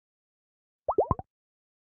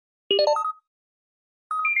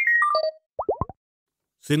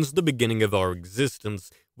Since the beginning of our existence,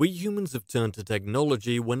 we humans have turned to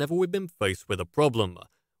technology whenever we've been faced with a problem.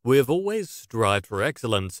 We have always strived for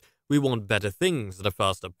excellence. We want better things at a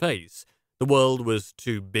faster pace. The world was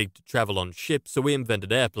too big to travel on ships, so we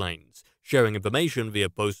invented airplanes. Sharing information via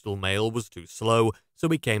postal mail was too slow, so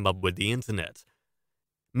we came up with the internet.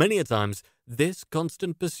 Many a times, this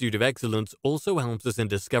constant pursuit of excellence also helps us in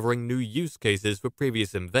discovering new use cases for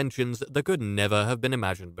previous inventions that could never have been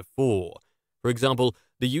imagined before. For example,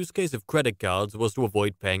 the use case of credit cards was to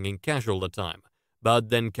avoid paying in cash all the time, but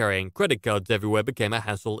then carrying credit cards everywhere became a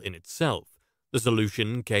hassle in itself. The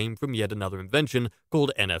solution came from yet another invention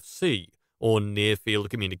called NFC, or Near-Field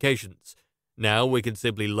Communications. Now we can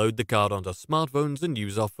simply load the card onto smartphones and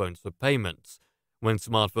use our phones for payments. When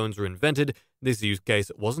smartphones were invented, this use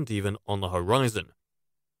case wasn't even on the horizon.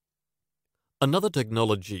 Another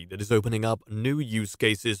technology that is opening up new use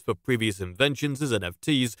cases for previous inventions is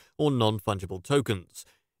NFTs, or non-fungible tokens.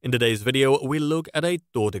 In today's video, we look at a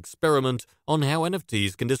thought experiment on how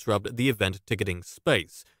NFTs can disrupt the event ticketing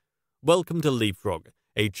space. Welcome to Leapfrog,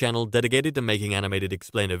 a channel dedicated to making animated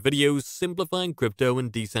explainer videos simplifying crypto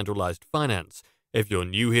and decentralized finance. If you're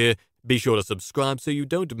new here, be sure to subscribe so you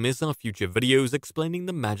don't miss our future videos explaining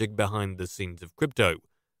the magic behind the scenes of crypto.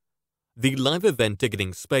 The live event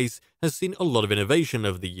ticketing space has seen a lot of innovation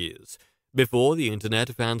over the years. Before the internet,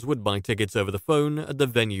 fans would buy tickets over the phone, at the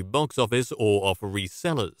venue box office, or off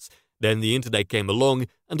resellers. Then the internet came along,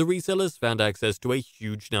 and the resellers found access to a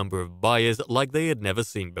huge number of buyers like they had never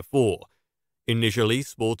seen before. Initially,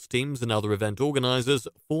 sports teams and other event organizers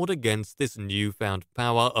fought against this newfound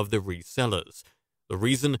power of the resellers. The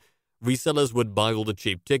reason? Resellers would buy all the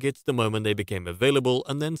cheap tickets the moment they became available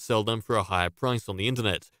and then sell them for a higher price on the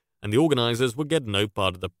internet, and the organizers would get no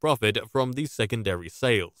part of the profit from these secondary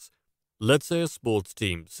sales. Let's say a sports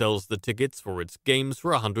team sells the tickets for its games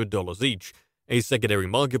for $100 each. A secondary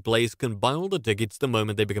marketplace can buy all the tickets the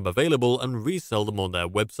moment they become available and resell them on their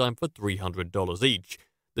website for $300 each.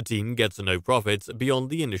 The team gets no profits beyond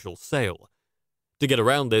the initial sale. To get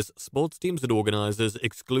around this, sports teams and organizers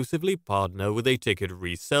exclusively partner with a ticket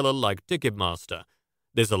reseller like Ticketmaster.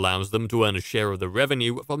 This allows them to earn a share of the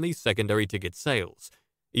revenue from these secondary ticket sales.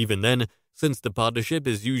 Even then, since the partnership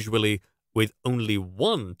is usually with only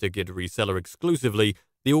one ticket reseller exclusively,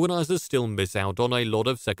 the organizers still miss out on a lot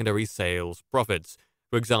of secondary sales profits.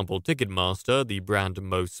 For example, Ticketmaster, the brand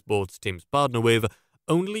most sports teams partner with,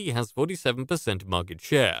 only has 47% market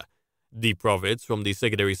share. The profits from the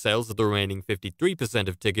secondary sales of the remaining 53%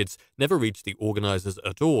 of tickets never reach the organizers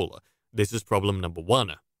at all. This is problem number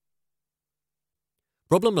one.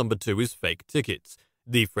 Problem number two is fake tickets.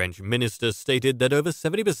 The French minister stated that over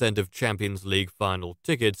 70% of Champions League final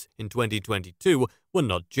tickets in 2022 were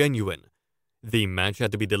not genuine. The match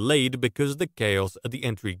had to be delayed because of the chaos at the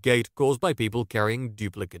entry gate caused by people carrying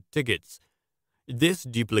duplicate tickets. This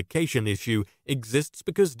duplication issue exists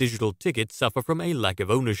because digital tickets suffer from a lack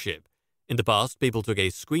of ownership. In the past, people took a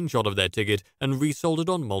screenshot of their ticket and resold it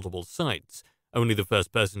on multiple sites. Only the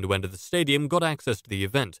first person to enter the stadium got access to the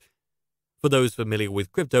event. For those familiar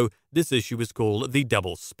with crypto, this issue is called the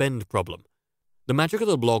double spend problem. The magic of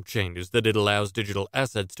the blockchain is that it allows digital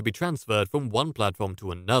assets to be transferred from one platform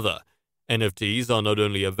to another. NFTs are not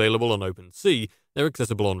only available on OpenSea, they're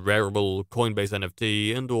accessible on Rarible, Coinbase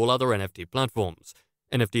NFT, and all other NFT platforms.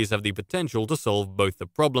 NFTs have the potential to solve both the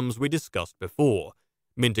problems we discussed before.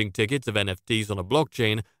 Minting tickets of NFTs on a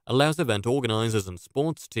blockchain allows event organizers and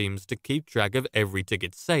sports teams to keep track of every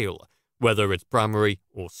ticket sale, whether it's primary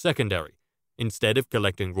or secondary. Instead of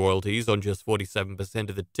collecting royalties on just 47%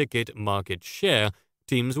 of the ticket market share,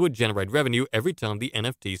 teams would generate revenue every time the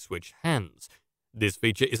NFT switch hands. This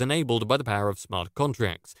feature is enabled by the power of smart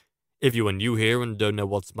contracts. If you are new here and don't know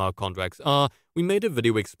what smart contracts are, we made a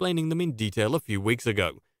video explaining them in detail a few weeks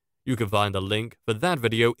ago. You can find the link for that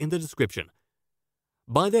video in the description.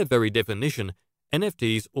 By their very definition,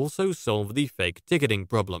 NFTs also solve the fake ticketing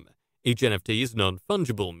problem. Each NFT is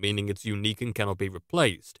non-fungible, meaning it's unique and cannot be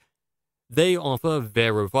replaced. They offer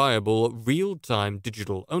verifiable, real-time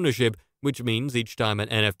digital ownership, which means each time an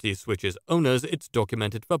NFT switches owners, it's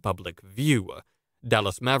documented for public view.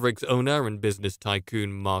 Dallas Mavericks owner and business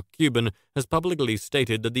tycoon Mark Cuban has publicly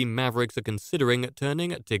stated that the Mavericks are considering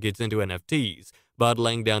turning tickets into NFTs, but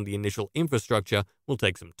laying down the initial infrastructure will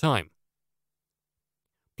take some time.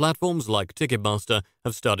 Platforms like Ticketmaster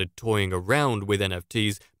have started toying around with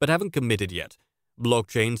NFTs but haven't committed yet.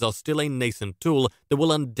 Blockchains are still a nascent tool that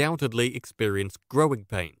will undoubtedly experience growing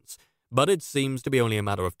pains, but it seems to be only a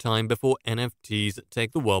matter of time before NFTs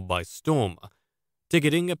take the world by storm.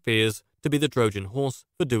 Ticketing appears to be the Trojan horse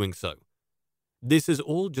for doing so. This is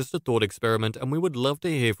all just a thought experiment, and we would love to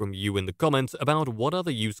hear from you in the comments about what other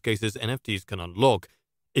use cases NFTs can unlock.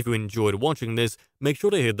 If you enjoyed watching this, make sure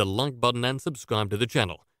to hit the like button and subscribe to the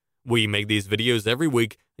channel. We make these videos every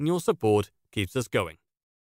week, and your support keeps us going.